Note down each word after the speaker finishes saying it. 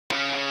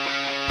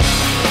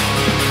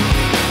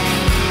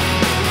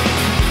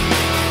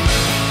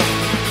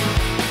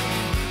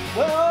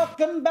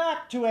Welcome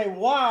back to a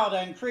wild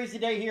and crazy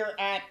day here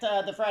at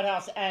the Frat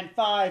House and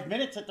 5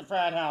 minutes at the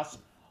Frat House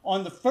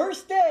on the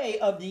first day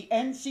of the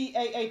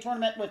NCAA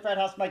Tournament with Frat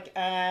House Mike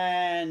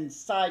and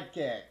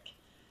Sidekick.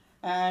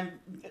 And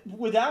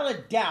without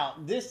a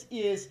doubt, this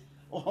is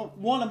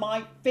one of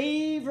my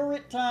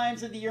favorite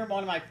times of the year,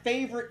 one of my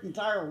favorite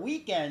entire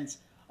weekends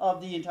of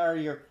the entire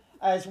year.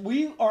 As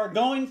we are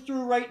going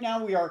through right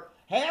now, we are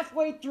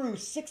halfway through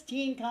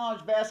 16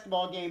 college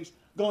basketball games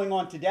going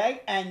on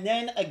today, and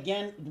then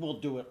again, we'll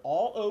do it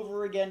all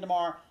over again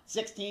tomorrow.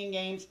 16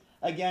 games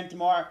again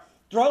tomorrow.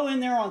 Throw in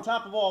there on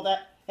top of all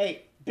that,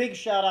 hey, big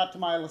shout out to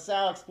my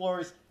LaSalle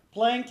Explorers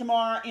playing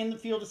tomorrow in the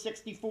field of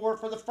 64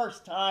 for the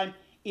first time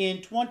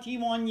in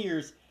 21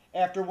 years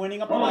after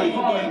winning a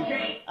play-in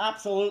game.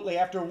 Absolutely,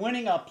 after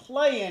winning a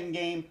play-in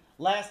game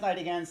last night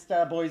against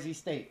Boise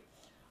State.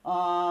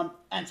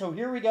 And so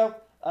here we go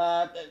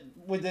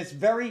with this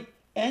very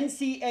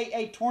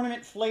NCAA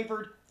tournament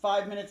flavored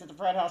 5 minutes at the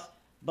Frat House.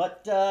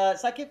 But,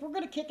 Sidekick, we're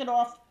going to kick it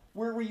off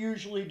where we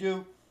usually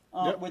do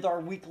with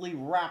our weekly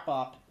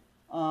wrap-up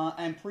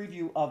and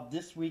preview of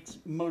this week's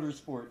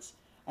motorsports.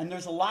 And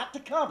there's a lot to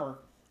cover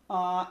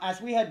as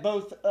we had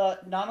both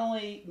not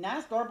only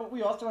NASCAR, but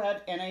we also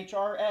had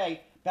NHRA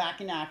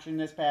back in action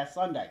this past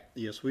Sunday.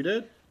 Yes, we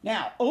did.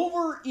 Now,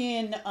 over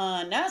in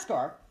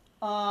NASCAR,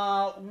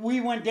 we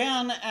went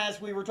down,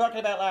 as we were talking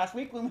about last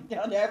week, we went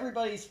down to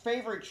everybody's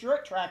favorite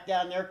short track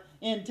down there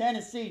in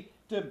Tennessee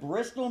to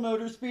Bristol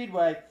Motor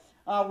Speedway.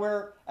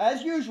 Where,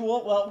 as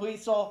usual, well, we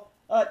saw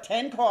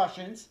 10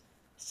 cautions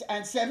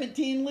and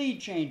 17 lead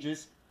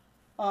changes.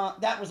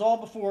 That was all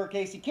before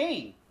Kasey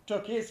Kahne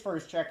took his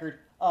first checkered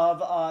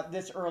of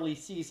this early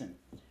season.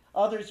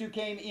 Others who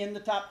came in the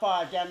top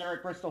 5 down there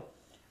at Bristol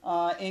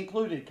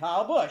included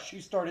Kyle Busch, who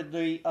started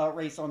the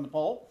race on the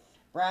pole.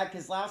 Brad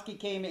Keselowski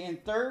came in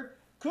 3rd.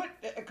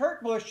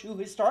 Kurt Busch, who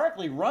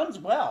historically runs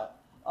well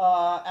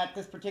at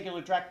this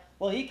particular track,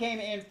 well, he came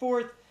in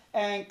 4th.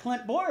 And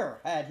Clint Bowyer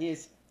had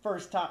his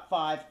first top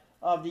 5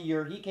 of the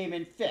year. He came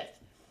in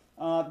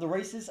 5th. The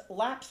race's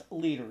laps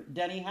leader,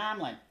 Denny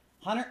Hamlin,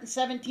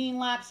 117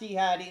 laps he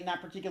had in that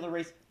particular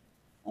race,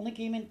 only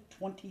came in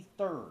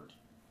 23rd.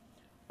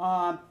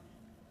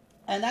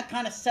 And that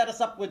kind of set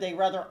us up with a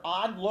rather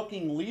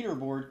odd-looking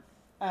leaderboard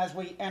as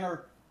we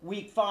enter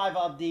week 5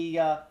 of the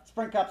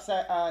Sprint Cup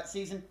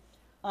season.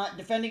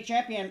 Defending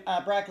champion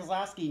Brad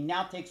Keselowski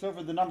now takes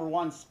over the number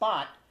 1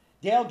 spot.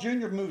 Dale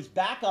Jr. moves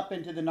back up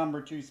into the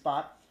number 2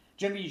 spot.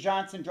 Jimmy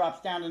Johnson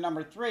drops down to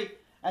number 3.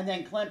 And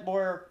then Clint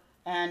Bowyer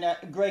and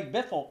Greg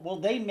Biffle, will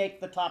they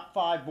make the top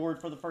 5 board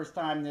for the first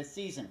time this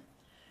season?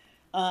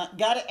 Got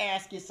to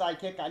ask you,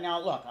 Sidekick.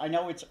 Now, look, I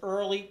know it's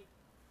early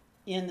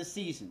in the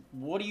season.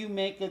 What do you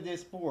make of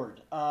this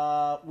board?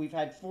 We've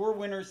had 4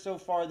 winners so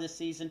far this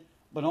season.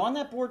 But on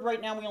that board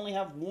right now, we only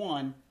have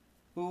one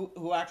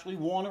who actually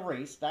won a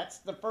race. That's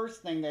the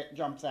first thing that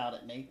jumps out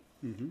at me.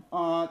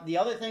 Mm-hmm. The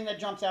other thing that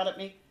jumps out at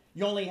me,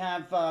 you only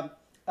have,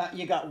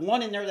 you got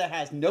one in there that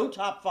has no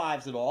top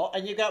 5s at all,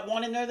 and you got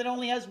one in there that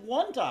only has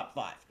 1 top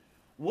 5.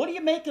 What do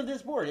you make of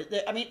this board?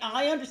 I mean,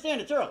 I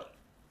understand it's early.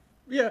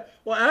 Yeah,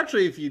 well,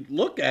 actually, if you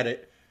look at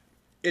it,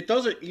 it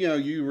doesn't,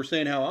 you were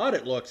saying how odd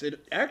it looks.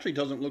 It actually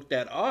doesn't look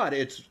that odd.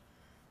 It's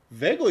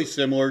vaguely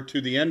similar to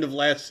the end of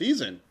last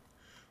season.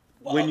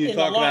 Well, when you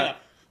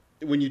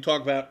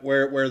talk about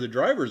where the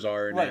drivers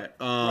are in right.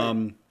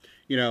 that.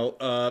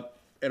 Right.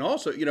 And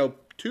also,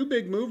 2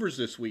 big movers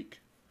this week.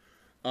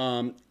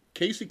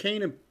 Kasey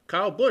Kahne and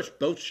Kyle Busch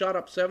both shot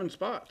up 7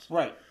 spots.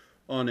 Right.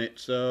 On it.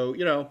 So,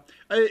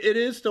 it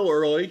is still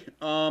early.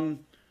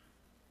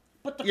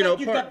 But the fact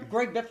you've got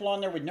Greg Biffle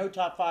on there with no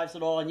top 5s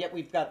at all, and yet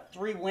we've got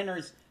 3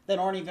 winners that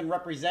aren't even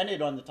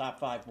represented on the top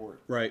 5 board.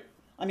 Right.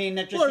 I mean,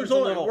 that just seems a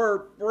little...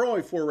 We're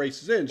only 4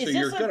 races in, so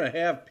you're going to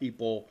have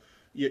people,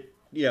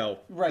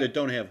 right. that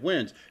don't have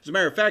wins. As a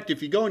matter of fact,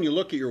 if you go and you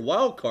look at your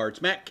wild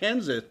cards, Matt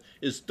Kenseth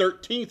is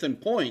 13th in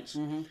points.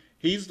 Mm-hmm.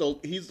 He's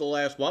the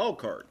last wild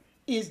card.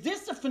 Is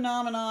this a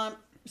phenomenon,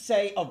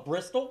 say, of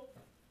Bristol?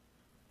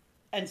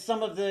 And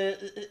some of the,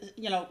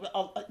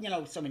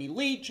 so many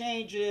lead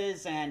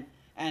changes and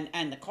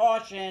the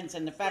cautions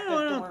and the fact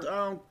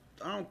I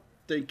don't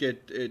think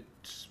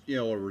it's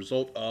a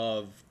result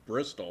of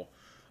Bristol.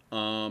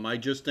 I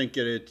just think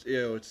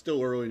it's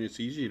still early in the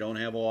season. You don't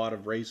have a lot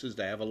of races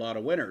to have a lot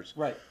of winners.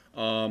 Right.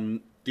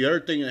 The other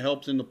thing that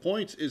helps in the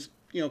points is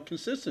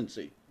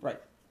consistency. Right.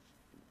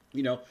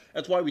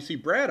 That's why we see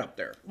Brad up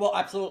there. Well,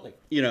 absolutely.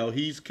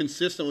 He's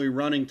consistently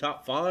running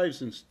top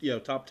 5s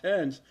and top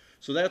 10s.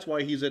 So that's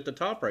why he's at the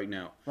top right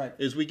now. Right.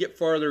 As we get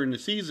farther in the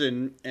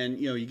season and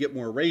you get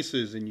more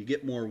races and you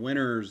get more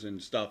winners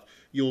and stuff,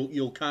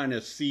 you'll kind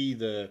of see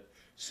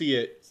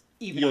it.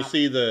 You'll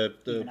see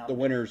the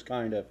winners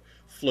kind of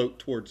float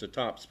towards the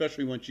top,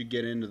 especially once you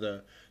get into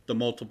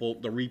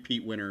the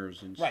repeat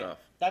winners and stuff.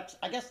 That's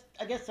I guess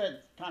that's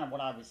kind of what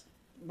I was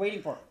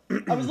waiting for.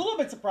 I was a little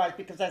bit surprised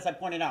because, as I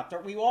pointed out,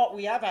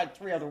 we have had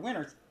 3 other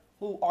winners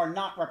who are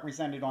not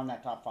represented on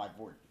that top 5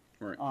 board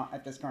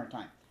at this current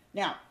time.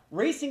 Now,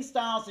 racing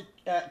styles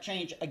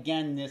change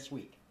again this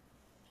week.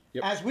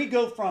 Yep. As we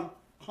go from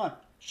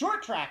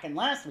short tracking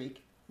last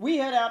week, we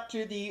head out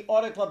to the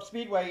Auto Club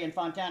Speedway in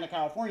Fontana,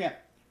 California.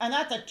 And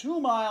that's a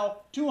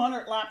 2-mile,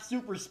 200-lap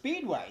super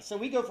speedway. So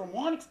we go from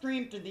one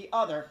extreme to the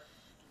other.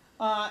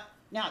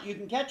 Now, you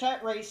can catch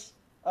that race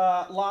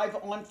live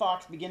on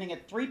Fox beginning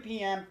at 3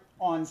 p.m.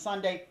 on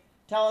Sunday.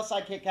 Tell us,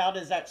 Sidekick, how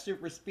does that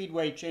super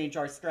speedway change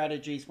our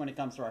strategies when it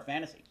comes to our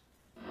fantasy?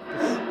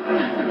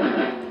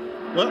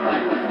 Well,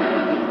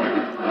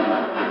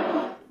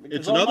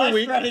 it's another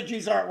week.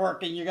 Strategies aren't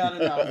working, you got to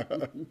know.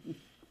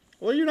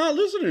 Well, you're not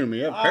listening to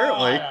me,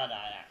 apparently. No.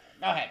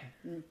 Go ahead.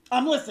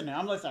 I'm listeing.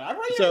 I write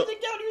everything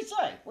down you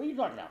say. What are you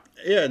talking about?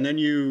 Yeah, and then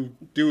you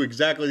do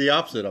exactly the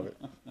opposite of it.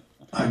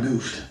 I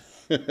goofed.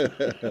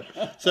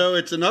 So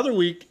it's another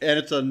week, and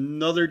it's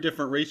another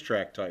different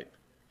racetrack type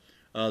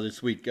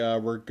this week.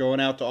 We're going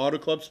out to Auto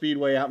Club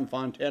Speedway out in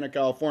Fontana,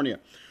 California,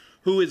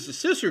 who is the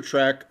sister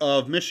track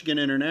of Michigan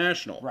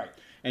International. Right.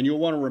 And you'll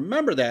want to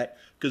remember that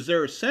because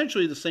they're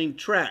essentially the same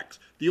tracks.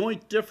 The only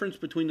difference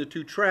between the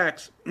two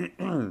tracks,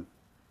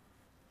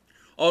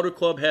 Auto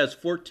Club has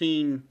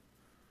 14%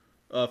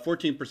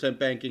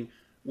 banking,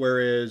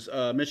 whereas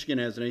Michigan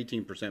has an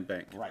 18%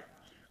 bank. Right.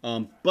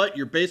 But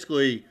you're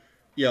basically,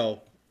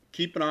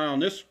 keep an eye on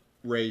this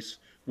race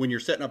when you're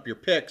setting up your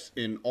picks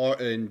in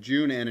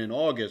June and in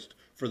August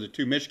for the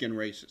two Michigan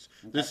races.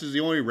 Okay. This is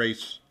the only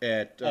race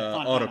at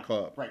Auto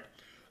Club. Right.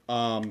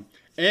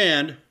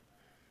 And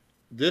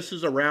this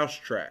is a Roush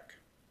track.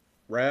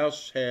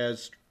 Roush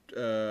has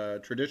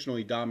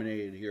traditionally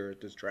dominated here at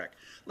this track.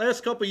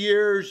 Last couple of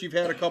years, you've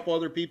had a couple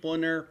other people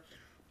in there,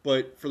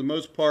 but for the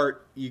most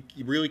part, you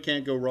really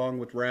can't go wrong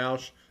with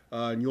Roush,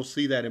 and you'll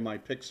see that in my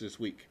picks this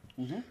week.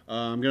 Mm-hmm.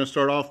 I'm going to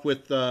start off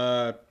with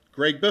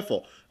Greg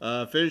Biffle.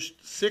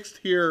 Finished 6th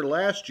here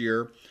last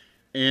year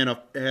and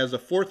has a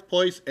 4th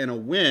place and a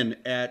win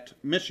at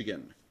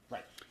Michigan.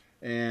 Right.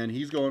 And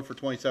he's going for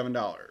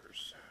 $27.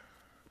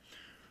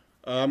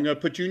 I'm going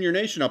to put Junior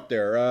Nation up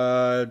there.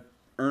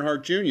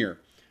 Earnhardt Jr.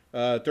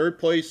 3rd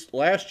place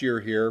last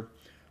year here,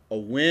 a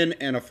win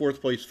and a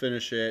 4th place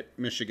finish at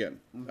Michigan.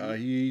 Mm-hmm.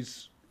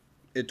 He's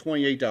at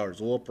 $28, a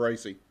little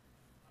pricey.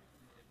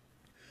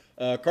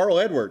 Carl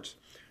Edwards.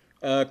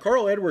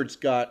 Carl Edwards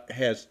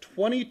has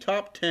 20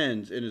 top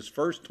 10s in his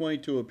first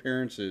 22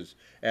 appearances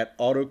at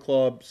Auto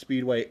Club,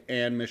 Speedway,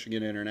 and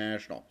Michigan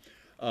International.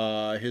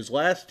 His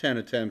last 10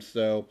 attempts,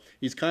 though,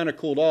 he's kind of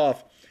cooled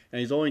off, and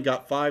he's only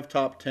got 5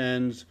 top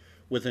 10s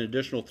with an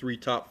additional 3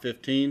 top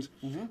 15s.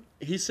 Mm-hmm.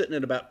 He's sitting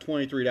at about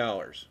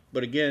 $23.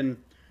 But again,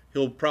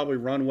 he'll probably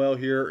run well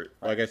here.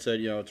 Like I said,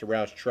 it's a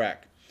Roush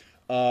track.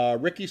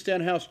 Ricky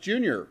Stenhouse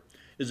Jr.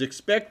 is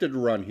expected to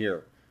run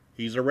here.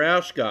 He's a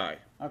Roush guy.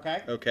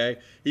 Okay.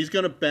 He's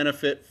going to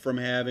benefit from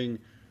having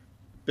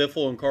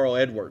Biffle and Carl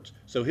Edwards.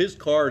 So his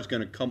car is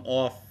going to come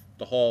off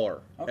the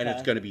hauler, and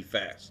it's going to be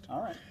fast.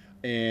 All right.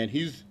 And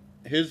he's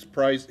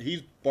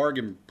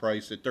bargain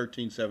price at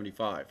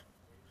 $13.75.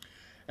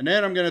 And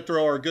then I'm going to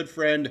throw our good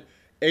friend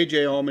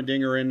AJ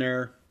Allmendinger in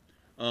there,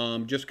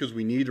 just because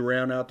we need to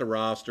round out the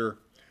roster.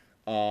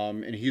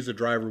 And he's a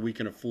driver we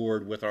can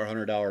afford with our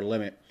 $100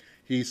 limit.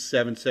 He's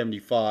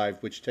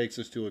 $7.75, which takes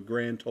us to a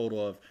grand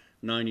total of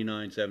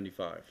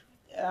 $99.75.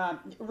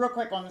 Real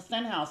quick on the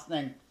Stenhouse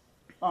thing,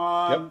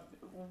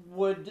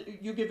 would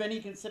you give any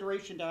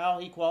consideration to how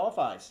he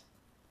qualifies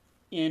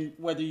in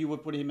whether you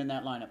would put him in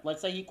that lineup?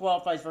 Let's say he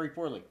qualifies very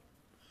poorly.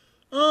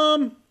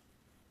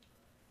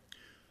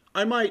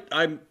 I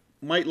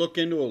might look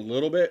into a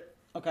little bit.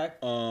 Okay.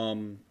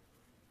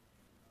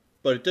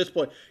 But at this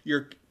point,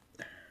 you're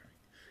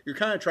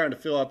kind of trying to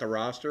fill out the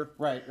roster.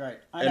 Right.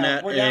 I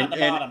know. We're down at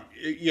the bottom.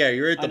 Yeah,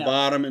 you're at the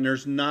bottom, and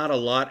there's not a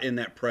lot in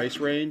that price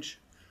range.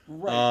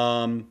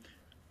 Right.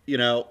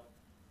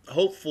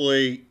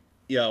 Hopefully,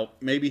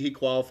 maybe he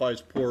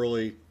qualifies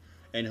poorly,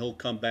 and he'll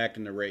come back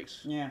in the race.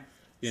 Yeah.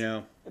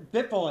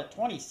 Biffle at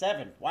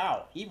 27.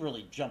 Wow, he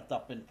really jumped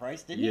up in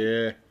price, didn't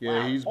he? Yeah.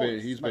 Wow.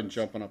 He's been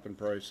jumping up in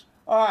price.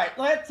 All right,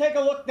 let's take a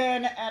look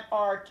then at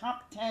our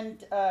top 10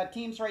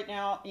 teams right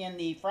now in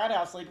the Frat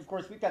House League. Of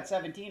course, we've got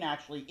 17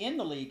 actually in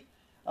the league,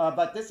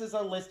 but this is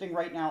a listing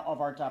right now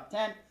of our top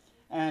 10.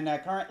 And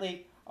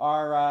currently,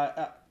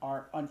 our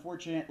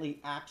unfortunately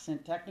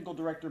absent technical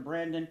director,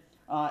 Brandon,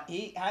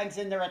 he hangs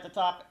in there at the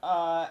top,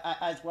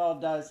 as well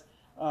does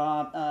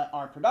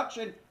our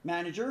production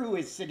manager, who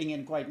is sitting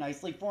in quite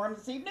nicely for him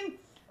this evening.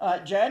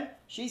 Jen,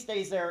 she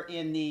stays there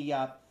in the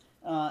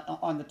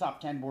on the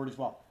top 10 board as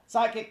well.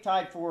 Sidekick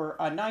tied for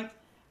 9th.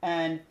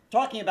 And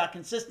talking about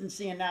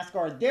consistency in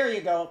NASCAR, there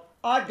you go.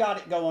 I've got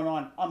it going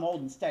on. I'm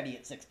holding steady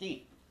at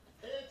 16.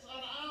 It's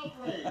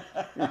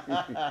an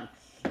outrage.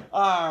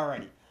 All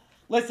righty.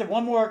 Listen,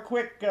 one more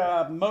quick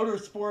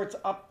motorsports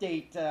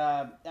update,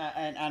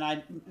 and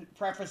I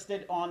prefaced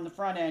it on the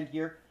front end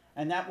here,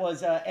 and that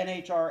was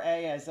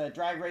NHRA as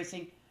drag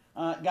racing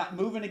got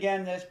moving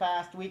again this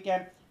past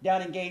weekend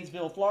down in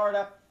Gainesville,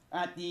 Florida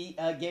at the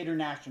Gator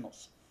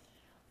Nationals.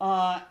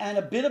 And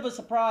a bit of a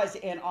surprise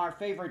in our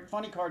favorite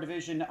funny car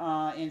division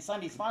in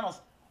Sunday's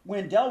finals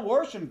when Del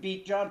Worsham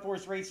beat John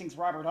Force Racing's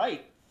Robert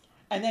Height.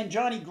 And then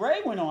Johnny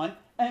Gray went on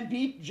and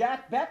beat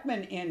Jack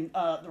Beckman in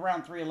the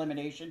round 3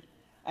 elimination.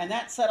 And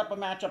that set up a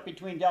matchup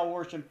between Del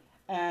Worsham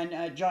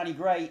and Johnny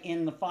Gray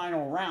in the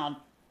final round,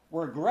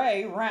 where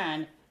Gray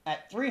ran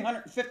at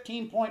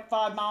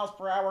 315.5 miles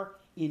per hour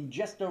in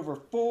just over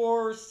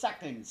 4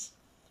 seconds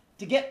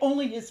to get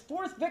only his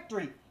 4th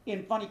victory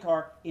in Funny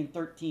Car in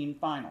 13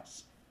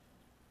 finals.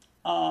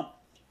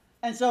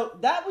 And so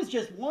that was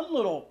just one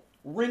little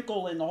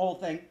wrinkle in the whole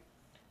thing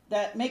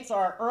that makes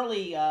our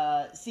early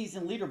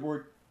season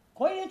leaderboard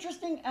quite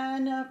interesting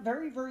and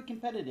very, very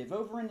competitive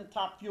over in the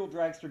top fuel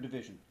dragster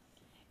division.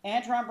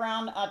 Antron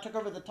Brown took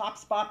over the top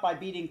spot by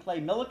beating Clay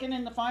Milliken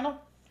in the final.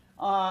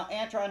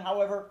 Antron,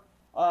 however,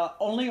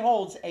 only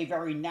holds a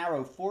very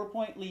narrow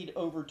 4-point lead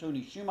over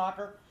Tony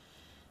Schumacher.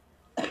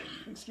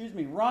 Excuse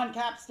me. Ron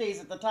Cap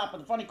stays at the top of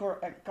the funny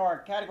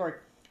car category,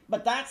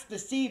 but that's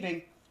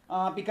deceiving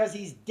because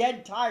he's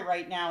dead tie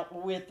right now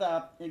with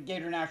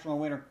Gator National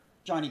winner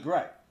Johnny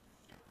Gray.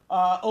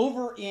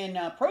 Over in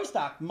Pro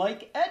Stock,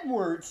 Mike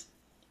Edwards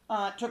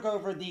took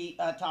over the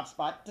top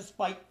spot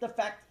despite the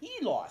fact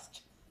he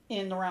lost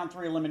in the round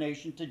 3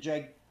 elimination to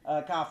Jeg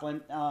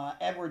Coughlin.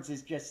 Edwards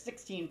is just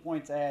 16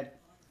 points ahead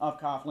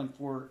of Coughlin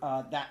for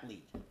that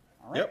lead.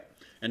 All right? Yep.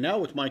 And now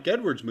with Mike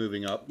Edwards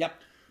moving up,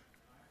 yep.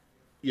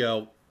 You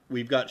know,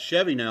 we've got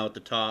Chevy now at the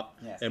top,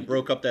 yes, and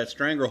broke up that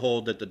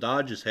stranglehold that the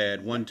Dodges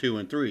had 1, 2,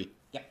 and 3.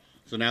 Yep.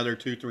 So now they're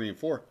 2, 3, and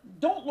 4.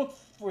 Don't look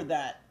for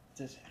that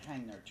to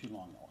hang there too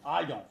long, though.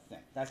 I don't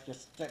think. That's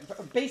just,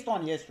 based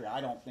on history, I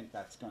don't think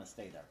that's going to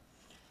stay there.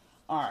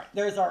 All right,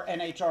 there's our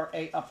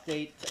NHRA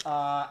update,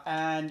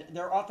 and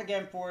they're off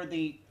again for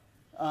the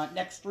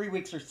next 3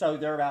 weeks or so,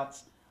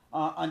 thereabouts,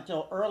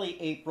 until early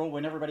April,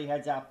 when everybody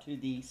heads out to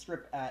the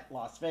Strip at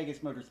Las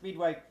Vegas Motor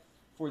Speedway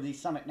for the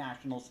Summit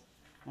Nationals,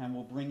 and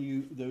we'll bring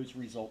you those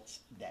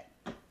results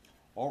then.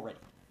 Alrighty,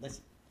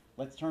 listen,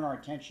 let's turn our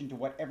attention to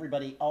what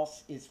everybody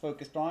else is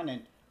focused on,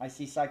 and I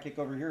see Sidekick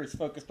over here is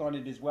focused on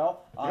it as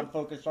well. Yep. I'm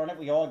focused on it.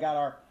 We all got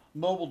our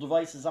mobile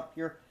devices up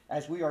here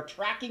as we are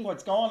tracking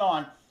what's going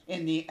on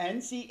in the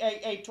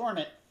NCAA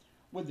Tournament,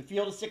 with the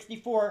field of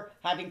 64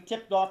 having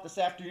tipped off this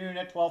afternoon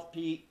at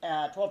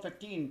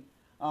 12:15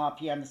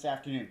 p.m. this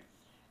afternoon.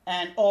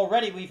 And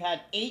already we've had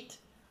 8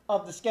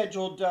 of the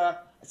scheduled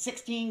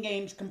 16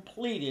 games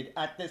completed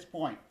at this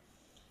point.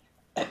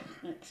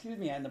 Excuse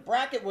me. And the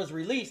bracket was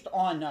released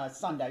on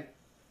Sunday.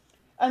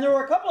 And there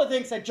were a couple of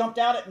things that jumped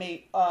out at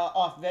me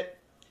off of it.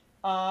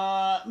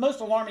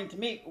 Most alarming to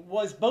me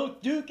was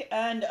both Duke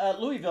and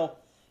Louisville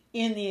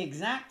in the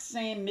exact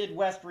same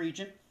Midwest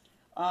region,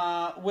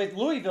 with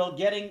Louisville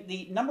getting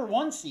the number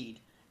 1 seed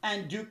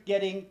and Duke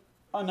getting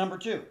a number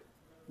 2,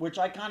 which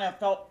I kind of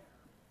felt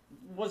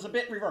was a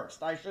bit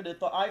reversed. I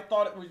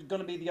thought it was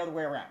going to be the other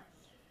way around.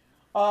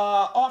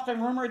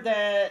 Often rumored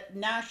that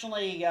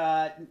nationally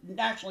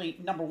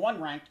number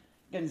 1 ranked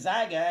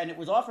Gonzaga, and it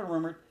was often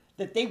rumored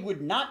that they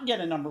would not get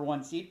a number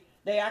 1 seed.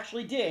 They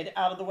actually did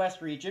out of the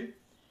West region.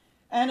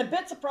 And a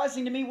bit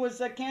surprising to me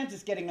was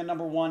Kansas getting a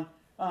number 1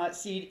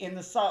 seed in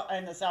the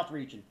South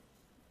region.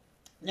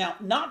 Now,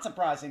 not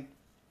surprising,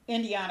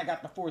 Indiana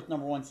got the 4th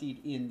number 1 seed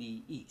in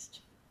the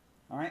East.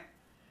 All right?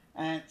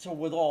 And so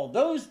with all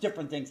those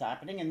different things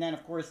happening, and then,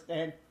 of course,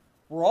 then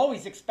we're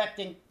always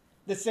expecting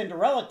the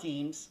Cinderella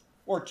teams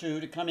or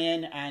two to come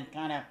in and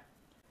kind of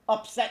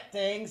upset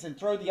things and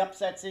throw the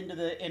upsets into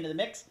the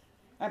mix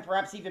and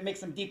perhaps even make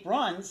some deep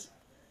runs.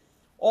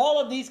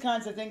 All of these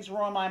kinds of things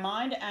were on my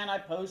mind, and I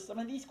posed some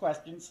of these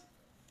questions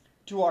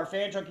to our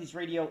Fan Junkies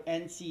Radio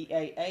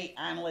NCAA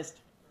analyst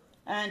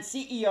and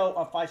CEO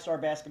of 5-Star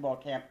Basketball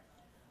Camp,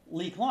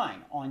 Lee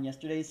Klein, on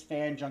yesterday's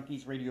Fan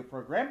Junkies Radio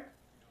program.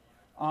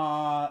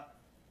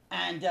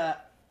 And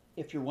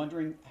if you're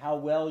wondering how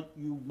well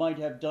you might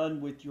have done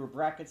with your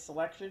bracket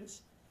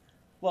selections,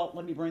 well,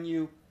 let me bring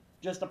you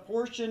just a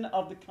portion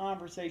of the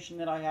conversation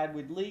that I had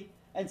with Lee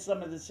and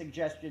some of the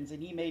suggestions that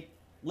he made.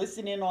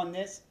 Listen in on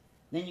this.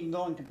 Then you can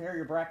go and compare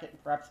your bracket,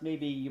 and perhaps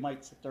maybe you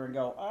might sit there and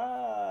go,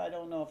 I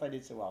don't know if I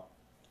did so well.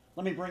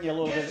 Let me bring you a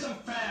little bit. Get some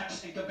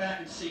facts and go back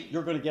and see.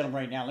 You're going to get them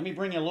right now. Let me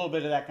bring you a little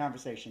bit of that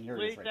conversation. Here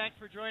it is Lee, right thanks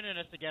for joining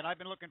us again. I've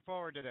been looking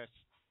forward to this.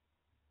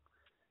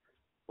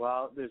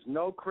 Well, there's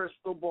no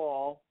crystal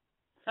ball,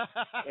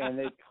 and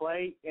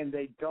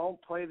they don't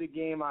play the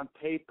game on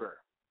paper.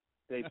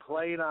 They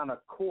play it on a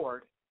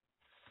court,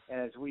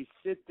 and as we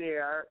sit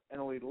there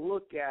and we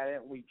look at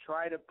it, we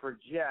try to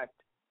project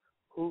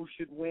who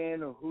should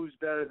win or who's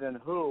better than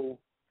who.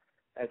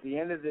 At the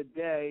end of the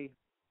day,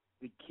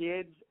 the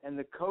kids and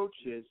the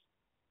coaches,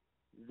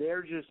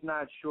 they're just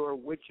not sure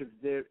which of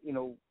their,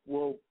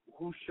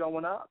 who's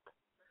showing up.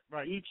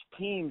 Right. Each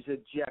team's a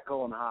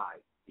Jekyll and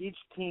Hyde. Each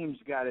team's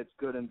got its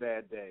good and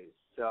bad days.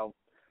 So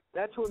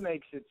that's what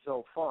makes it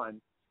so fun.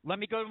 Let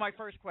me go to my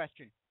first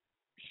question.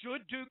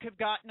 Should Duke have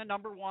gotten a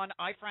number 1?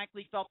 I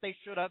frankly felt they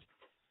should have.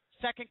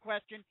 Second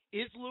question,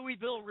 is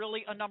Louisville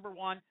really a number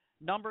 1?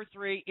 Number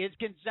 3, is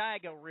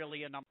Gonzaga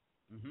really a number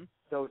 1?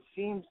 So it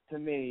seems to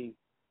me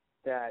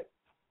that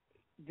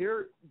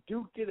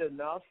Duke did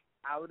enough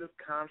out of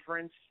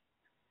conference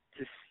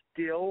to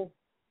still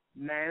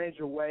manage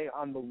away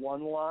on the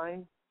 1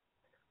 line,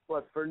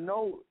 but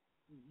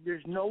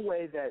there's no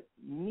way that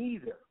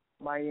neither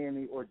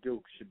Miami or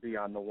Duke should be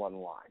on the one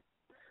line.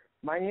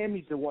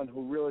 Miami's the one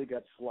who really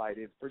got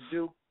slighted. For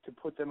Duke to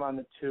put them on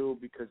the two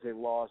because they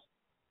lost,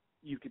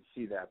 you could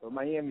see that. But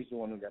Miami's the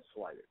one who got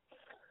slighted.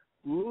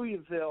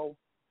 Louisville,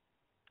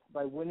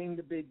 by winning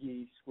the Big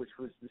East, which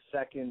was the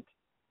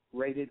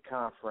second-rated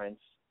conference,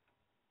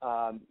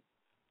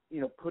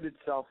 put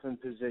itself in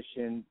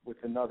position with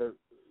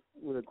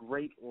a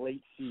great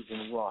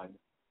late-season run.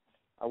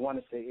 I want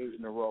to say 8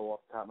 in a row off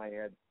the top of my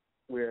head,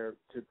 where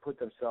to put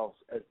themselves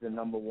as the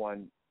number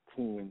one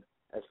team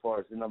as far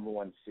as the number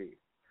one seed.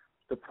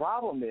 The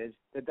problem is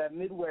that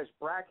Midwest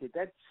bracket,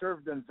 that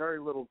served them very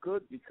little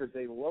good because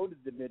they loaded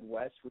the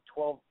Midwest with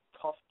 12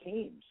 tough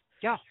teams.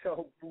 Yeah.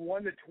 So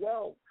 1 to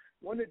 12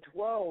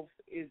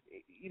 is,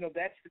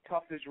 that's the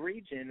toughest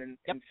region.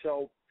 And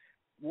so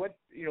what,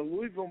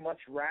 Louisville much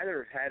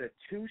rather have had a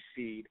 2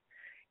 seed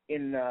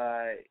in,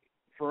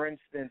 for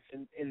instance,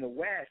 in the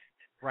West,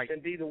 right,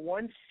 than be the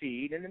 1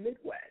 seed in the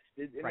Midwest.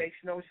 It right. makes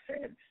no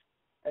sense.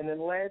 And then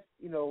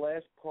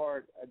last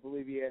part, I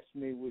believe you asked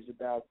me was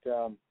about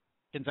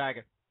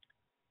Gonzaga.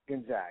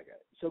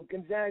 So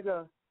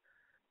Gonzaga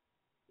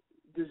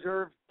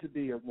deserved to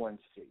be a 1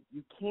 seed.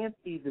 You can't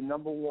be the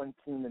number 1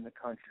 team in the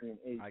country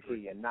in AP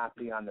and not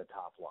be on the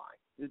top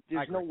line.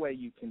 There's no way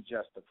you can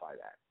justify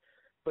that.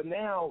 But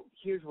now,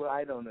 here's what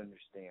I don't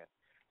understand.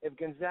 If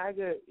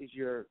Gonzaga is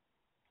your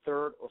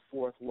 3rd or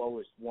 4th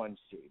lowest 1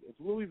 seed, if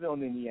Louisville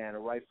and Indiana,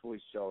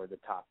 rightfully so, are the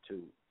top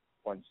 2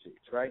 1 seeds,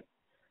 right?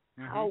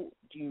 Mm-hmm. How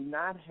do you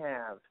not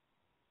have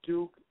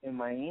Duke and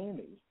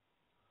Miami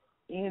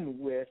in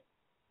with,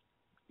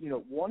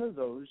 one of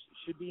those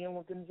should be in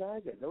with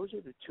Gonzaga. Those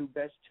are the 2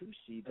 best 2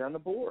 seeds on the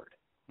board.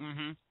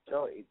 Mm-hmm.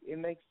 So it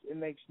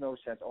makes no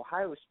sense.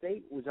 Ohio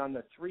State was on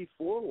the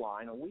 3-4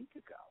 line a week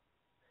ago.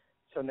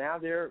 So now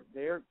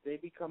they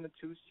become a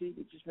 2 seed.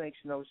 It just makes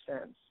no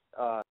sense.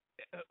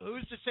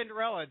 Who's the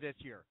Cinderella this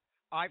year?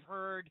 I've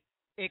heard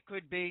it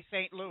could be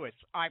St. Louis.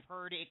 I've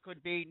heard it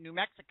could be New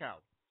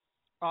Mexico.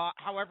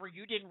 However,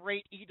 you didn't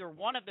rate either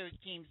one of those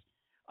teams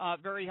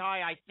very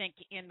high, I think,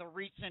 in the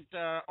recent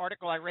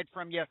article I read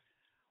from you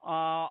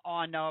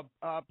on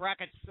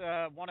Brackets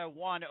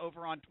 101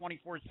 over on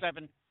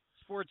 247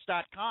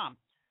 sports.com.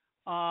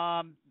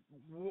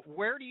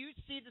 Where do you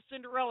see the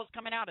Cinderellas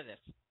coming out of this?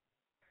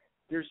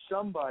 There's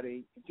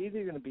somebody, it's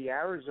either going to be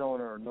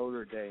Arizona or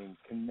Notre Dame,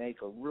 can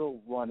make a real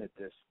run at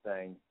this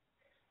thing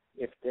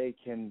if they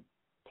can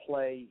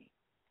play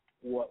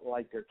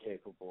like they're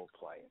capable of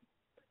playing.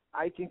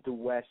 I think the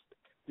West,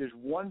 there's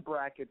one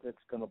bracket that's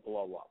going to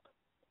blow up,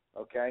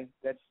 okay?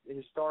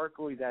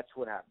 Historically, that's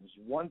what happens.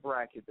 One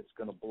bracket that's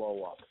going to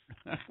blow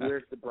up.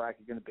 Where's the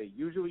bracket going to be?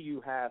 Usually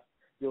you'll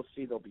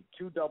see there'll be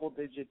 2 double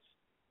digits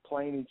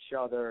playing each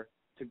other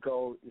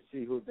to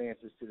see who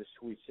advances to the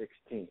Sweet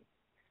 16.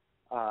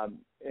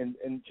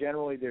 And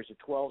generally there's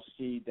a 12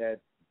 seed that,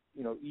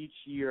 each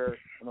year,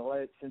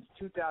 since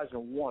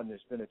 2001,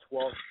 there's been a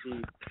 12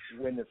 seed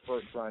win the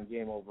first round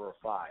game over a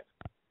 5.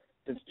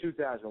 Since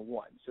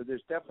 2001. So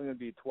there's definitely going to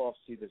be a 12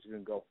 seed that's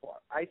going to go far.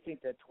 I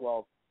think that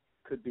 12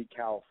 could be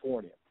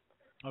California.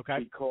 Okay.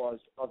 Because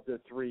of the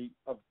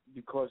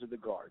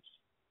guards,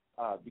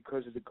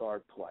 because of the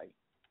guard play.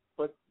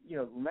 But,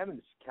 remember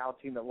this Cal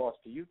team that lost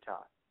to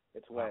Utah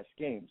its last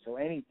game. So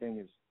anything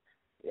is,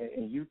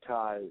 in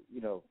Utah,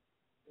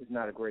 is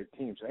not a great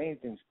team. So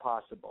anything's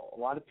possible. A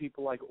lot of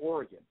people like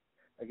Oregon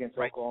against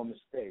Oklahoma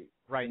State.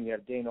 Right. And you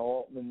have Dana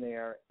Altman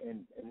there,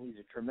 and he's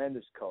a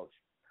tremendous coach.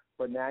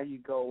 But now you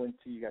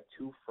got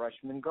 2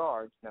 freshman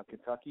guards. Now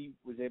Kentucky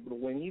was able to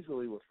win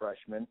easily with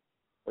freshmen,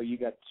 but you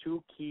got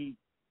 2 key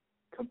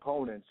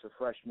components of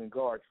freshman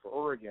guards for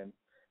Oregon,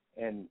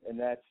 and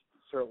that's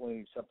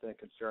certainly something that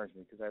concerns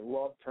me because I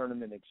love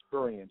tournament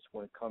experience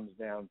when it comes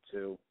down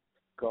to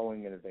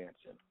going and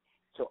advancing.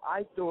 So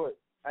I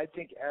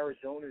think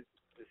Arizona's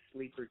the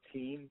sleeper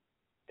team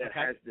that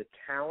has the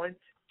talent.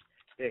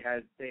 They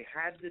had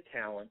the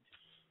talent.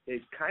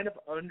 They've kind of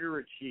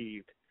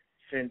underachieved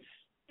since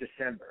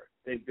December.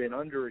 They've been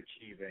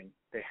underachieving.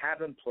 They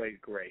haven't played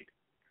great.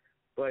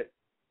 But,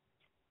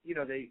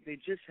 they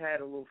just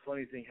had a little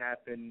funny thing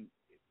happen,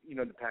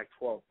 the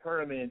Pac-12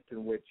 tournament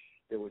in which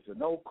there was a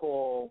no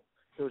call.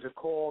 There was a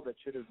call that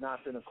should have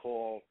not been a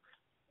call,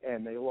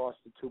 and they lost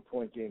a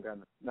 2-point game,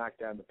 knocked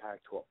down the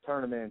Pac-12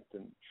 tournament,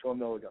 and Sean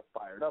Miller got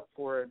fired up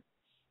for it.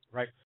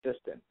 Right.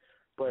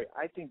 But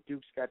I think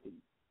Duke's got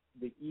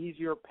the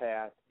easier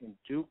path. In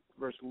Duke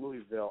versus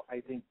Louisville, I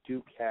think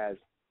Duke has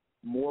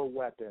more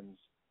weapons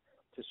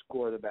to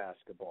score the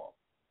basketball.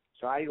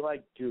 So I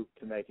like Duke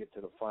to make it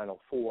to the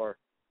Final Four.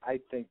 I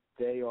think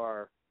they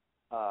are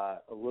a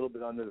little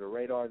bit under the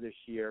radar this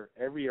year.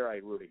 Every year I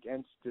root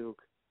against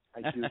Duke.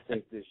 I do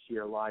think this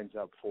year lines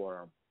up for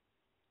them.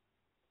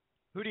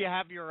 Who do you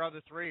have your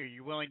other 3? Are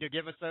you willing to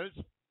give us those?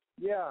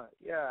 Yeah.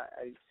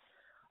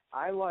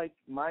 I like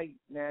my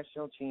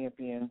national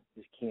champion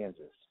is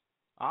Kansas.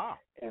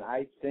 And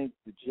I think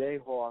the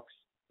Jayhawks,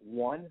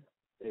 one,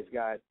 they've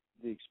got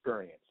the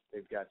experience.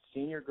 They've got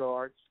senior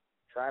guards,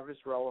 Travis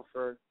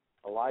Relaford,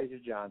 Elijah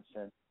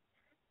Johnson.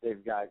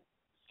 They've got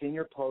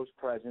senior post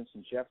presence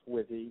in Jeff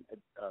Withey,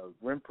 a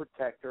rim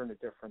protector and a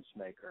difference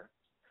maker.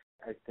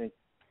 I think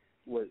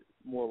what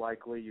more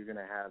likely you're going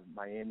to have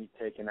Miami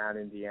taking out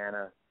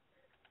Indiana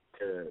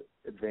to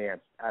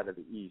advance out of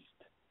the East.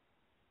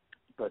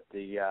 But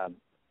I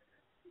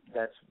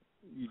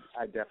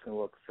definitely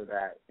look for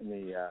that in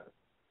the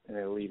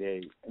Elite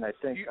Eight. And I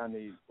think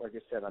like I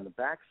said, on the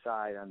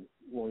backside,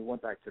 when we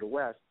went back to the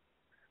West,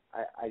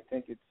 I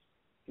think it's,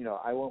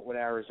 I went with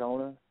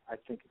Arizona. I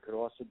think it could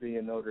also be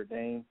a Notre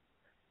Dame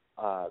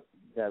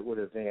that would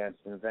advance,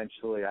 and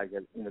eventually I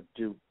get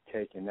Duke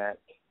taking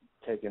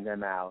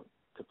them out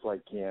to play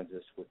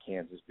Kansas, with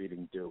Kansas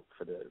beating Duke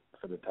for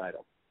the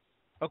title.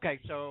 Okay,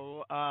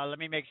 so let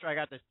me make sure I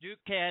got this. Duke,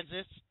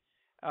 Kansas.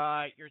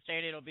 You're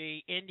saying it'll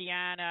be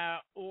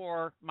Indiana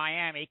or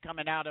Miami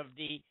coming out of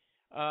the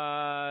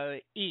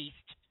East,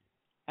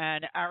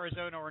 and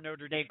Arizona or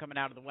Notre Dame coming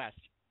out of the West.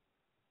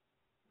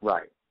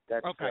 Right.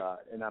 That's okay.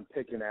 And I'm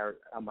picking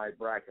on my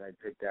bracket. I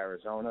picked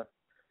Arizona,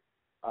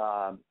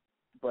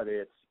 but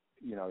it's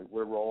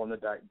we're rolling the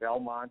dice.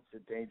 Belmont's a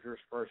dangerous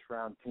first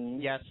round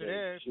team. Yes, it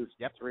is. Shoots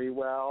yep. three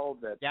well.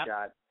 That's got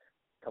a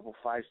couple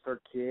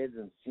 5-star kids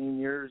and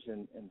seniors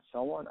and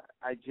so on.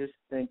 I just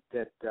think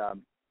that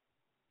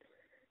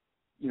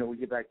we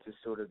get back to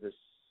sort of this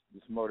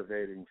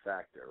motivating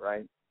factor,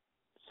 right?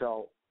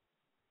 So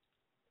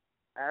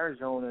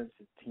Arizona's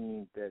a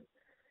team that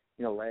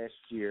last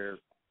year.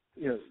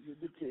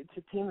 It's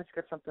a team that's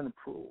got something to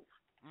prove.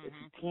 Mm-hmm. It's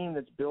a team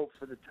that's built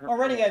for the tournament.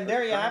 Already, and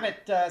there you have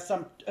it. A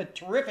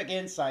terrific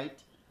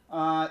insight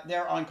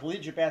there on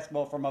collegiate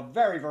basketball from a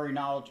very, very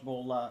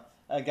knowledgeable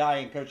guy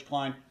in Coach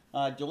Klein.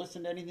 Did you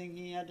listen to anything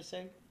he had to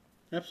say?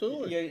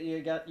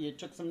 Absolutely. You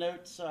took some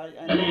notes. Okay,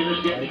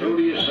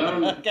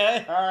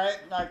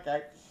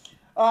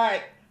 All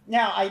right.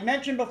 Now, I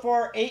mentioned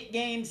before 8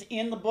 games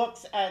in the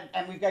books,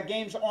 and we've got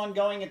games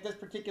ongoing at this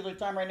particular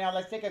time right now.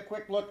 Let's take a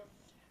quick look.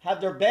 Have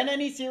there been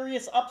any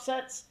serious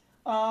upsets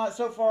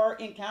so far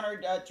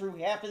encountered through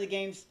half of the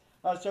games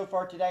so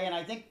far today? And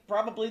I think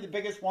probably the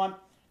biggest one,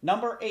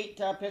 number 8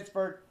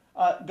 Pittsburgh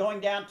going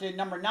down to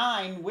number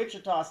 9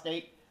 Wichita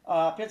State.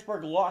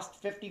 Pittsburgh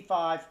lost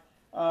 55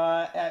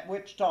 at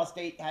Wichita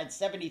State, had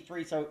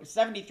 73, so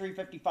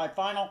 73-55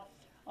 final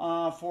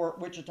for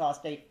Wichita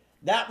State.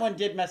 That one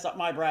did mess up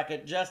my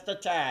bracket just a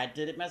tad.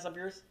 Did it mess up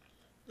yours?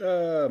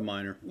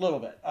 Minor. A little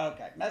bit.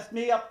 Okay. Messed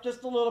me up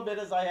just a little bit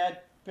as I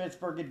had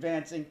Pittsburgh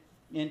advancing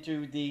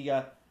into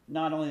the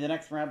not only the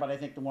next round, but I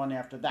think the one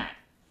after that.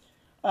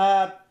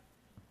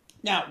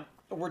 Now,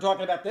 we're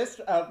talking about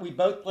this. We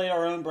both played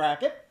our own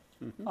bracket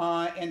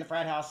in the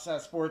Frat House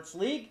Sports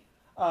League,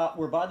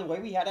 where, by the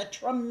way, we had a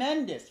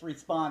tremendous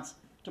response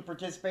to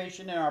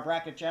participation in our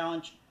Bracket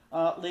Challenge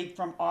League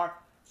from our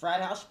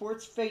Frat House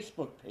Sports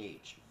Facebook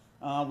page.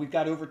 We've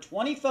got over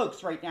 20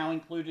 folks right now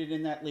included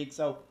in that league,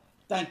 so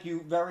thank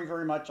you very,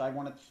 very much. I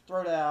want to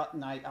throw that out,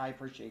 and I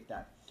appreciate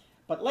that.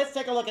 But let's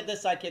take a look at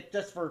this sidekick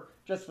just for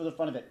the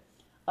fun of it.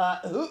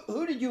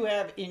 Who did you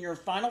have in your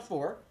final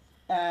 4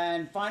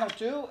 and final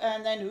 2,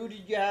 and then who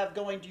did you have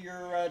going to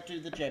your to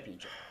the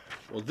championship?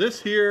 Well,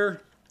 this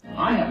here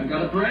I haven't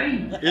got a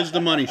brain. is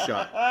the money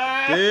shot.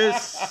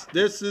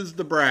 This is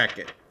the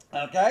bracket.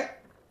 Okay.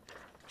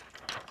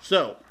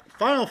 So,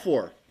 final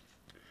 4.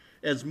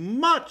 As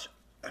much,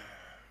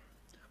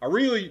 I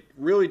really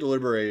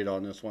deliberated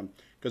on this one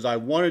because I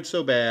wanted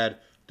so bad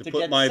to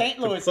put my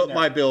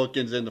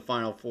Billikens in the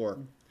final 4,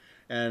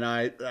 and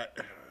I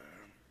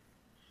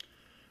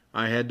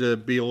had to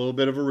be a little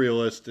bit of a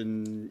realist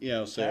and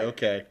say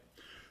okay.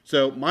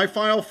 So my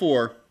final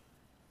 4,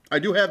 I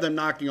do have them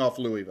knocking off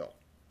Louisville,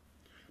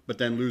 but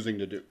then losing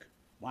to Duke.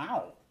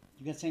 Wow,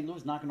 you got St.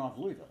 Louis knocking off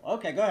Louisville.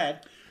 Okay, go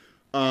ahead.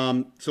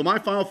 So my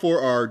final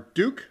 4 are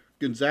Duke,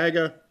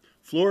 Gonzaga,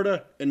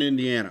 Florida, and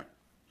Indiana,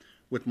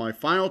 with my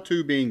final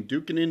 2 being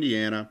Duke and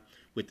Indiana,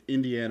 with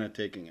Indiana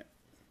taking it.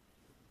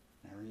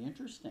 Very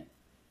interesting.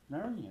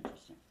 Very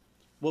interesting.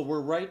 Well,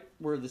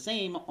 we're the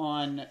same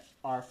on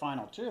our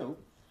final 2.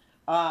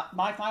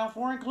 My final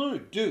 4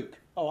 include Duke,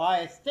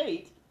 Ohio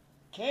State,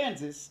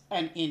 Kansas,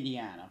 and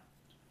Indiana,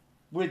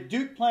 with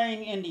Duke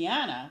playing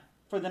Indiana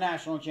for the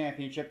national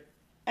championship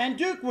and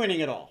Duke winning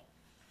it all.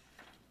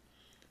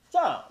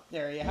 So,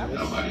 there you have it.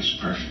 Nobody's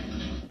perfect.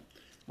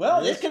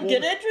 Well, this could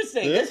get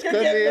interesting. This could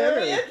get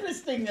very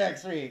interesting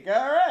next week.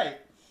 All right.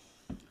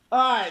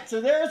 All right, so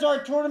there's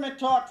our tournament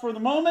talk for the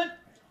moment.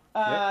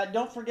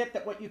 Don't forget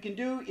that what you can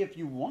do if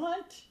you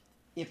want,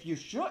 if you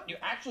should,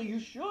 you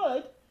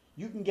should,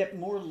 you can get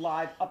more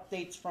live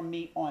updates from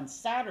me on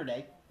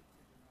Saturday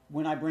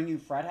when I bring you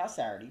Frat House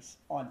Saturdays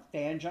on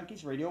Fan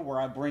Junkies Radio,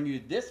 where I bring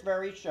you this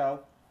very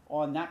show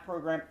on that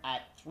program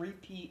at 3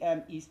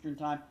 p.m. Eastern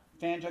Time.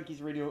 Fan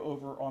Junkies Radio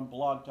over on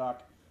Blog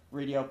Talk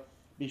Radio.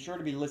 Be sure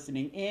to be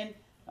listening in.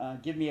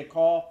 Give me a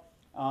call.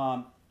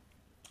 And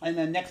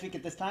then next week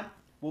at this time,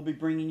 we'll be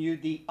bringing you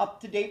the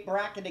up-to-date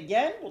bracket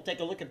again. We'll take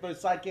a look at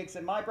both sidekicks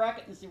in my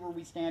bracket and see where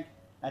we stand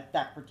at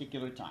that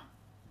particular time.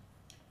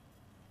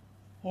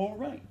 All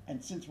right.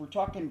 And since we're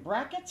talking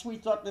brackets, we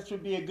thought this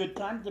would be a good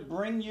time to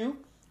bring you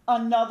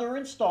another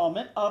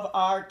installment of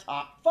our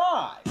Top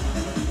 5.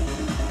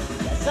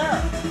 Yes,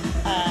 sir.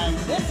 And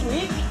this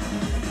week,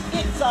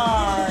 it's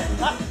our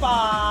Top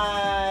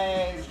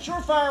 5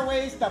 surefire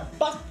ways to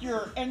bust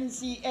your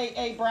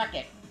NCAA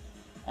bracket.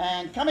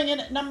 And coming in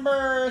at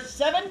number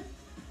 7,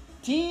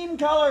 team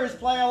colors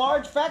play a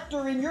large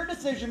factor in your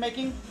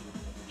decision-making.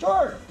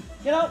 Sure,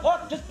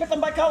 look, just pick them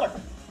by color.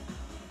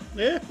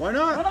 Yeah, why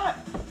not? Why not?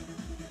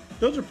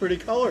 Those are pretty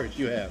colors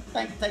you have.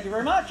 Thank you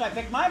very much. I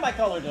picked mine by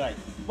color tonight.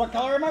 What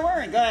color am I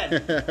wearing? Go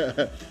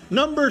ahead.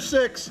 Number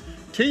 6,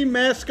 team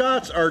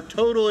mascots are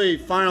totally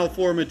Final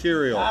Four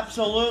material.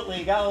 Absolutely.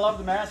 You gotta love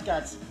the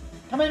mascots.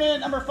 Coming in at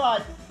number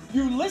 5,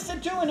 you listen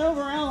to and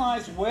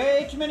overanalyze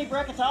way too many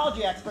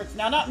bracketology experts.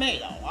 Now, not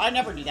me, though. I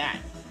never do that.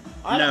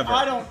 I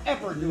don't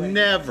ever do it.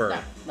 Never.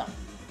 No.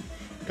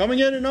 Coming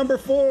in at number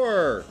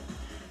 4,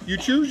 you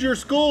choose your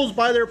schools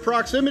by their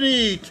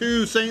proximity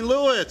to St.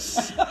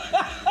 Louis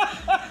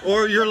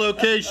or your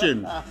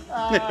location.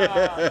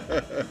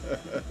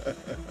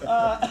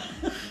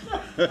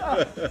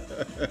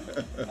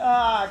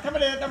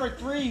 Coming in at number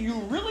 3, you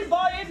really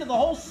buy into the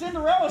whole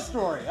Cinderella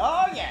story.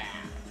 Oh, yeah.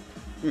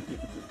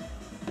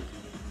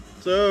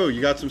 So, you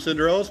got some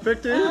Cinderellas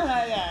picked in?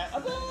 Yeah.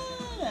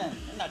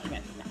 Not too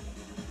many.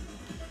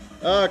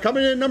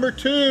 Coming in at number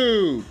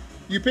 2,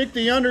 you pick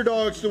the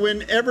underdogs to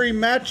win every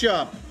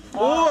matchup,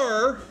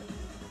 or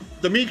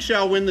the meek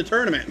shall win the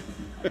tournament.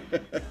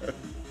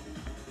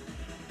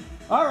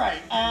 All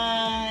right,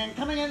 and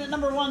coming in at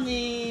number 1,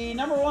 the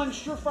number 1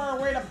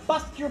 surefire way to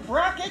bust your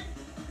bracket.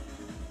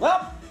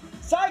 Well,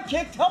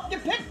 Sidekicks help you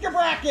pick your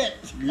bracket.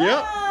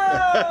 Yep.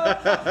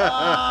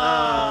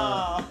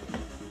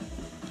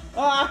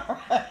 All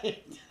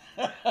right.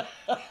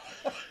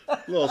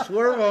 Little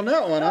swerve on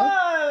that one, huh?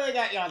 Oh, they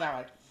got you on that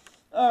one.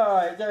 All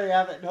right, there you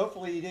have it.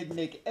 Hopefully you didn't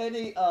make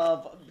any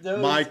of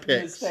those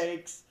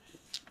mistakes.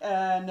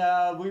 And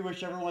we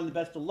wish everyone the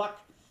best of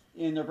luck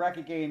in their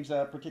bracket games,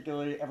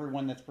 particularly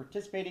everyone that's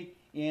participating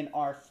in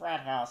our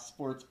Frat House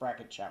Sports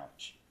Bracket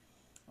Challenge.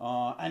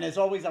 And as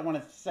always, I want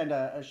to send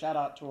a shout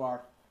out to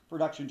our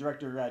production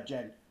director,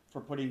 Jen, for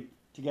putting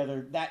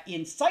together that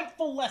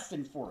insightful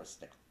lesson for us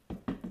there.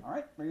 All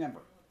right,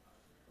 remember.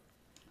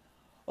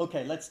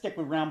 Okay, let's stick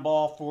with round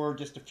ball for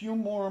just a few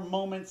more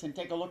moments and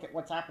take a look at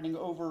what's happening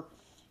over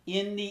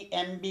in the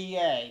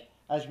NBA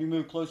as we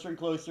move closer and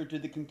closer to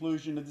the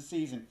conclusion of the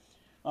season.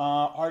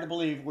 Hard to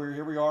believe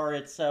here we are.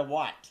 It's the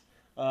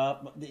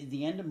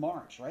end of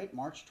March, right?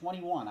 March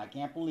 21. I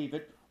can't believe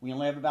it. We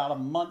only have about a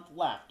month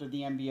left of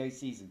the NBA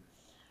season.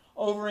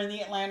 Over in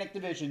the Atlantic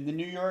Division, the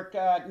New York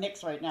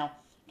Knicks right now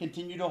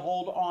continue to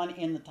hold on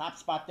in the top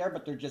spot there,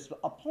 but they're just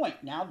a point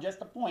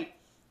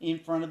in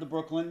front of the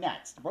Brooklyn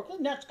Nets. The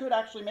Brooklyn Nets could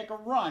actually make a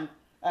run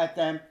at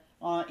them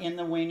in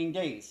the waning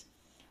days.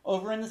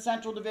 Over in the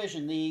Central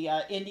Division, the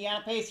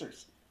Indiana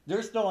Pacers,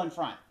 they're still in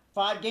front.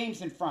 5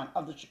 games in front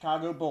of the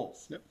Chicago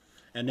Bulls. Yep.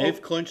 And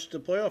they've clinched the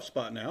playoff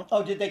spot now.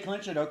 Oh, did they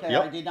clinch it? Okay,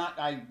 yep.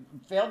 I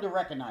failed to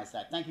recognize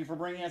that. Thank you for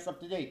bringing us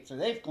up to date. So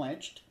they've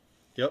clinched.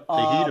 Yep, the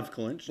Heat have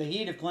clinched. The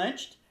Heat have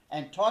clinched.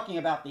 And talking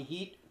about the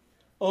Heat,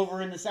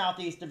 over in the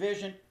Southeast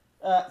Division,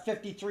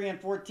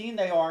 53-14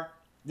 they are.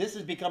 This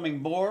is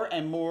becoming more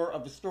and more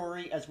of a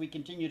story as we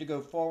continue to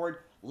go forward.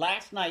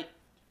 Last night,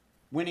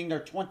 winning their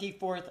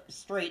 24th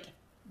straight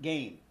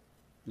game.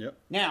 Yep.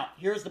 Now,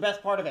 here's the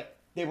best part of it.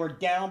 They were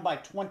down by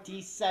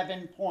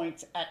 27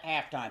 points at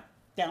halftime.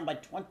 Down by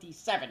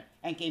 27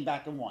 and came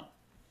back and won.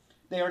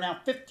 They are now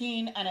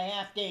 15 and a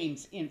half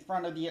games in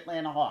front of the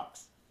Atlanta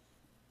Hawks.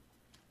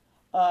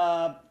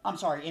 5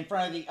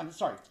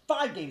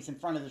 games in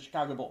front of the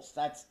Chicago Bulls.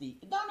 That's the...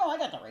 No, I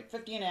got that right.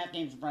 15 and a half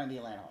games in front of the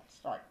Atlanta Hawks.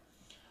 Sorry.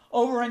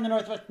 Over in the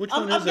Northwest... Which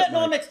one is it, I'm getting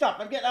all mixed up.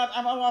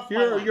 I'm off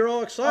my line. You're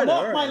all excited.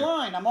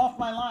 I'm off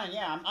my line.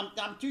 Yeah,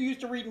 I'm too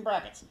used to reading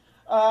brackets.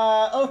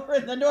 Over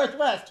in the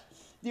Northwest,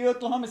 the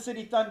Oklahoma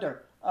City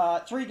Thunder...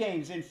 3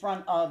 games in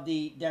front of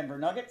the Denver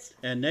Nuggets.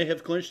 And they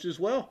have clinched as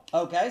well.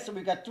 Okay, so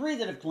we've got 3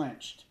 that have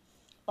clinched.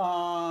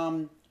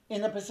 In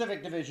the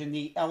Pacific Division,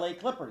 the LA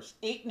Clippers,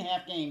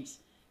 8.5 games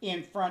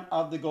in front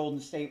of the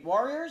Golden State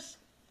Warriors.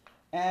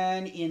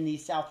 And in the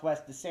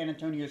Southwest, the San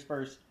Antonio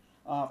Spurs,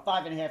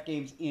 5.5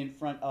 games in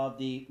front of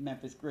the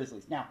Memphis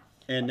Grizzlies. Now,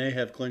 and they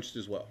have clinched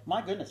as well. My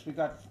goodness, we've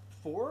got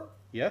 4?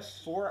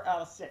 Yes. 4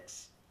 out of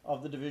 6.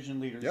 Of the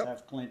division leaders yep.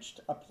 have clinched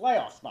a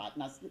playoff spot.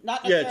 Not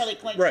necessarily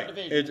clinched right. the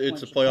division.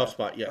 It's a playoff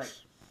spot,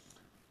 yes.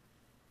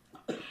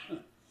 Right.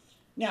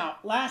 Now,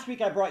 last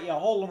week I brought you a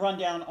whole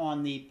rundown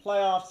on the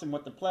playoffs and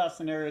what the playoff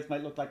scenarios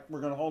might look like.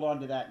 We're going to hold on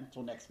to that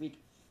until next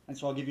week. And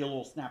so I'll give you a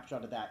little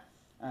snapshot of that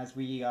as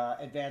we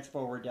advance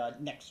forward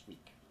next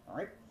week. All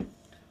right?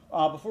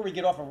 Before we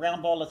get off a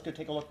round ball, let's go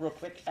take a look real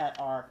quick at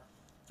our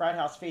Frat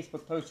House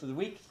Facebook post of the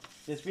week.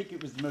 This week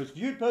it was the most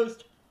viewed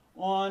post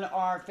on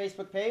our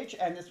Facebook page,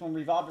 and this one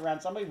revolved around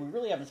somebody we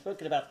really haven't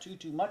spoken about too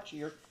much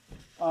here,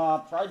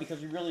 probably because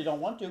we really don't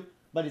want to,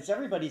 but it's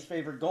everybody's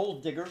favorite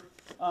gold digger,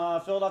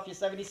 Philadelphia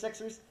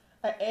 76ers,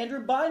 Andrew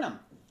Bynum,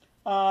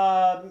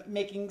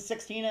 making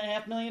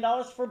 $16.5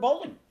 million for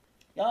bowling.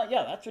 Yeah,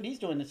 that's what he's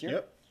doing this year.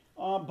 Yep.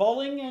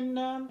 bowling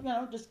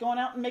and, just going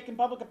out and making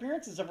public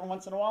appearances every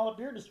once in a while at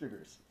beer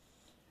distributors.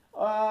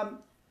 The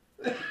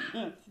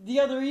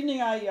other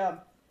evening, I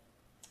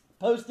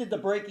posted the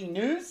breaking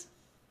news.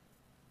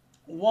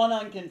 One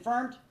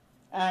unconfirmed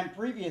and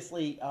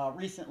previously,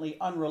 recently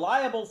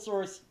unreliable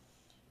source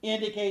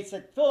indicates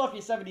that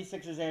Philadelphia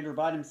 76ers Andrew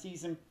Bynum's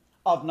season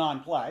of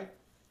non-play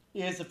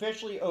is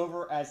officially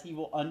over as he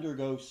will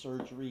undergo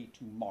surgery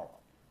tomorrow.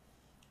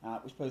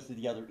 It was posted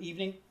the other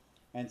evening,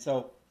 and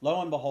so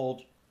lo and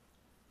behold,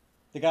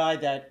 the guy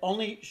that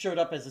only showed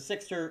up as a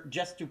Sixer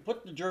just to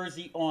put the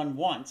jersey on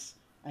once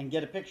and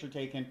get a picture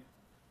taken,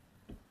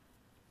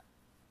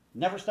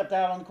 never stepped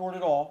out on the court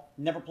at all,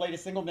 never played a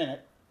single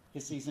minute,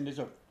 his season is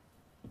over.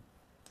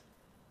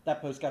 That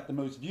post got the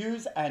most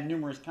views and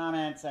numerous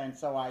comments, and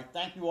so I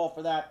thank you all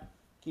for that.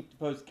 Keep the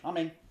posts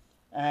coming.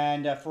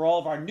 And for all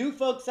of our new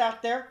folks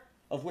out there,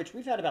 of which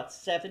we've had about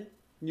 7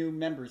 new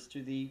members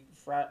to the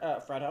Frat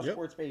House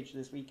Sports page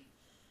this week,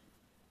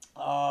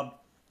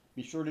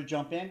 be sure to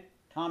jump in,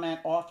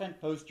 comment often,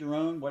 post your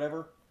own,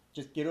 whatever.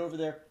 Just get over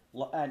there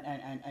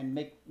and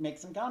make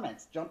some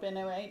comments. Jump in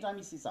anytime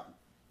you see something.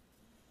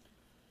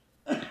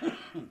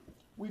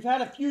 We've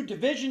had a few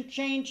division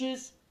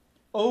changes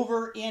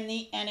over in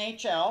the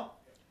NHL.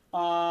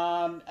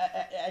 And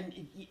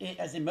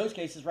as in most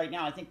cases right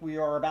now, I think we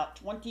are about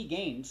 20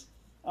 games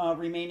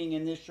remaining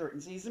in this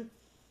shortened season.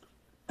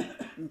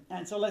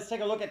 And so let's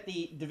take a look at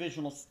the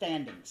divisional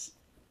standings.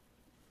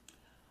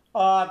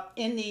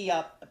 In the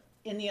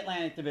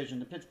Atlantic Division,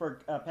 the Pittsburgh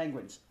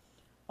Penguins,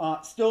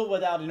 still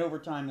without an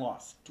overtime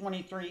loss,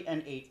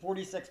 23-8,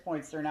 46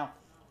 points. They're now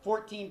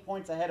 14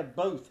 points ahead of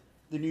both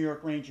the New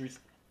York Rangers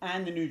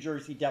and the New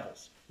Jersey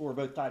Devils, who are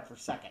both tied for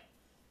second.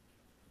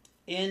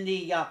 In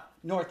the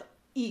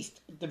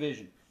Northeast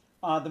Division,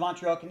 the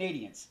Montreal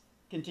Canadiens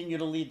continue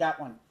to lead that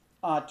one,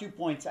 2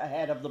 points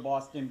ahead of the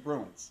Boston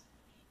Bruins.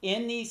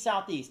 In the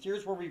Southeast,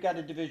 here's where we've got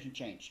a division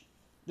change.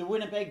 The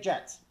Winnipeg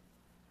Jets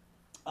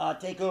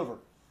take over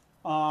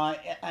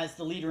as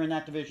the leader in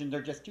that division.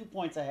 They're just 2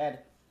 points ahead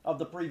of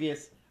the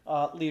previous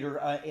leader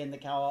in the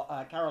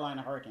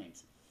Carolina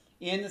Hurricanes.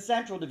 In the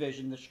Central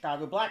Division, the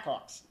Chicago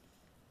Blackhawks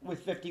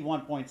with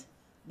 51 points.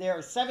 They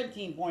are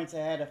 17 points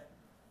ahead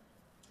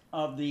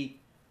of the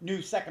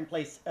new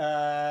second-place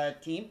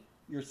team,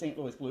 your St.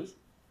 Louis Blues,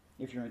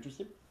 if you're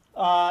interested.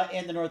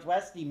 In the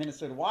Northwest, the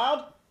Minnesota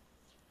Wild.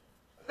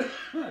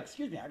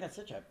 Excuse me, I got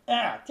such a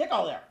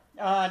tickle there.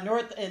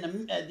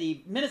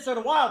 The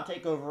Minnesota Wild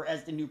take over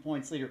as the new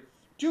points leader,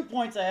 2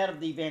 points ahead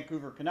of the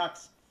Vancouver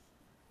Canucks.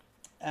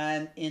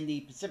 And in the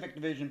Pacific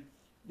Division,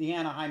 the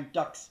Anaheim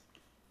Ducks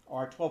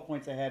are 12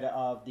 points ahead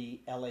of the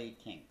LA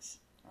Kings.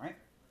 All right.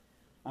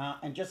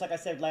 And just like I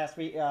said last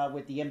week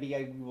with the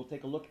NBA, we will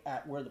take a look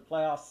at where the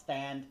playoffs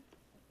stand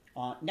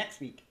next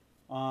week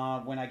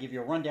when I give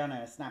you a rundown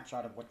and a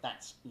snapshot of what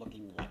that's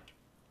looking like.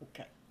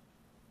 Okay.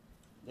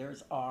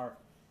 There's our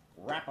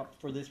wrap up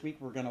for this week.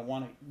 We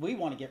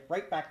want to get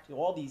right back to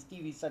all these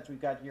TV sets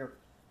we've got here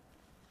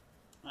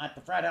at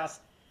the Frat House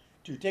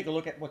to take a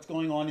look at what's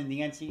going on in the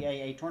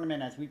NCAA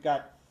tournament, as we've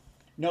got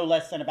no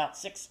less than about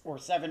 6 or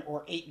 7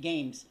 or 8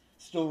 games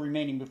still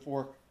remaining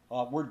before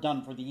we're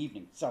done for the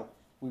evening. So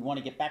we want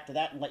to get back to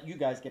that and let you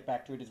guys get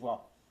back to it as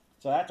well.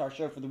 So that's our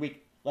show for the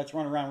week. Let's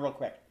run around real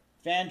quick.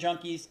 Fan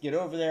Junkies, get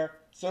over there.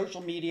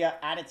 Social media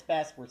at its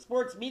best, where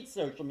sports meets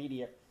social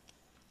media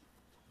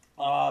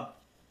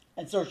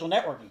and social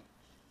networking.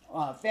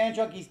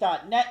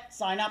 FanJunkies.net.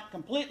 Sign up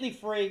completely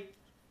free.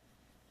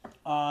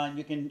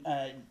 You can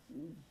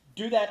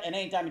do that at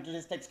any time. It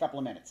just takes a couple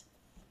of minutes.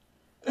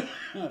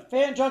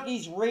 Fan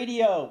Junkies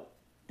Radio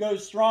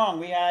goes strong.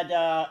 We had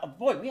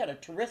a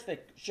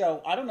terrific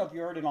show. I don't know if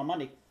you heard it on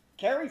Monday.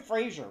 Kerry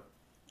Frazier,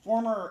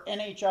 former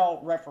NHL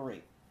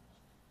referee.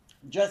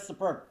 Just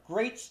superb.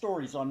 Great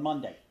stories on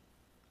Monday.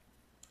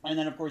 And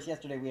then, of course,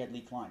 yesterday we had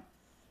Lee Klein.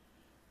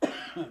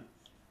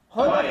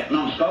 Quiet,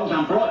 numbskulls,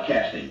 I'm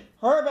broadcasting.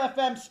 Herb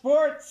FM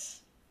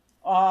Sports.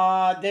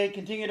 They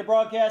continue to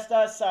broadcast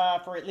us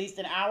for at least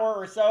an hour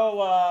or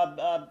so.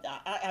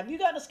 Have you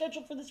gotten a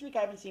schedule for this week?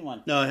 I haven't seen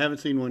one. No, I haven't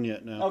seen one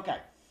yet, no. Okay.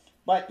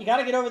 But you got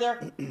to get over there.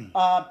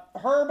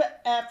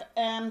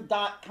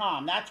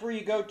 herbfm.com. That's where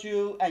you go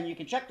to, and you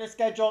can check their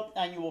schedule,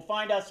 and you will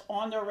find us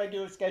on their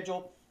regular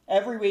schedule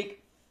every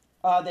week.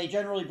 They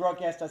generally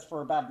broadcast us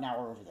for about an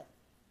hour over there.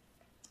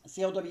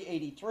 CLW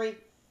 83,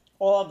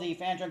 all of the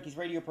Fan Junkies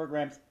radio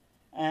programs,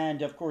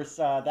 and of course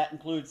that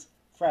includes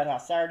Frat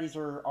House Saturdays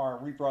are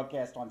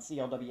rebroadcast on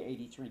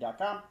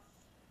CLW83.com.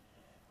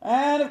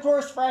 And of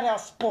course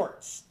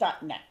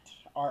sports..net,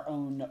 our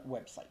own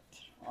website.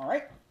 All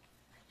right?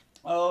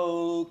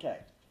 Okay.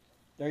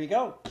 There you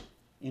go.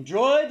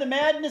 Enjoy the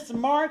madness of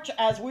March,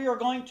 as we are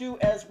going to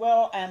as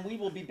well, and we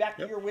will be back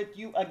here with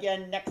you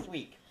again next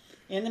week.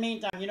 In the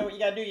meantime, you know what you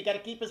got to do? You got to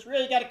keep us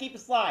real, you got to keep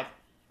us live,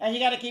 and you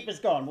got to keep us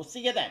going. We'll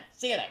see you then.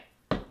 See you then.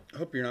 I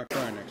hope you're not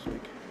crying next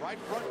week. Right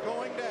front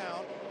going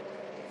down.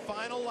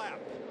 Final lap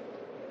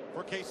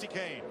for Kasey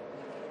Kahne.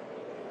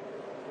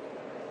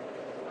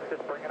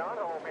 Just bring it on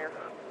home here.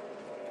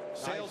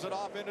 Sails it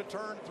off into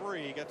turn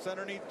 3. Gets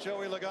underneath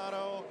Joey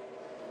Logano.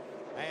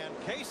 And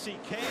Kasey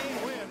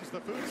Kahne wins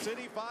the Food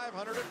City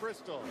 500 at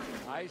Bristol.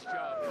 Nice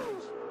job,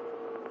 Bruce.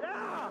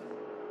 Yeah!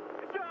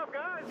 Good job,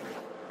 guys.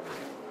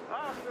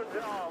 Awesome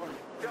job.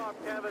 Good job,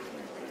 Kevin.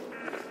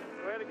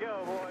 Way to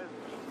go,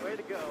 boys. Way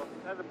to go.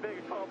 That's a big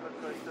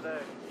accomplishment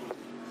today.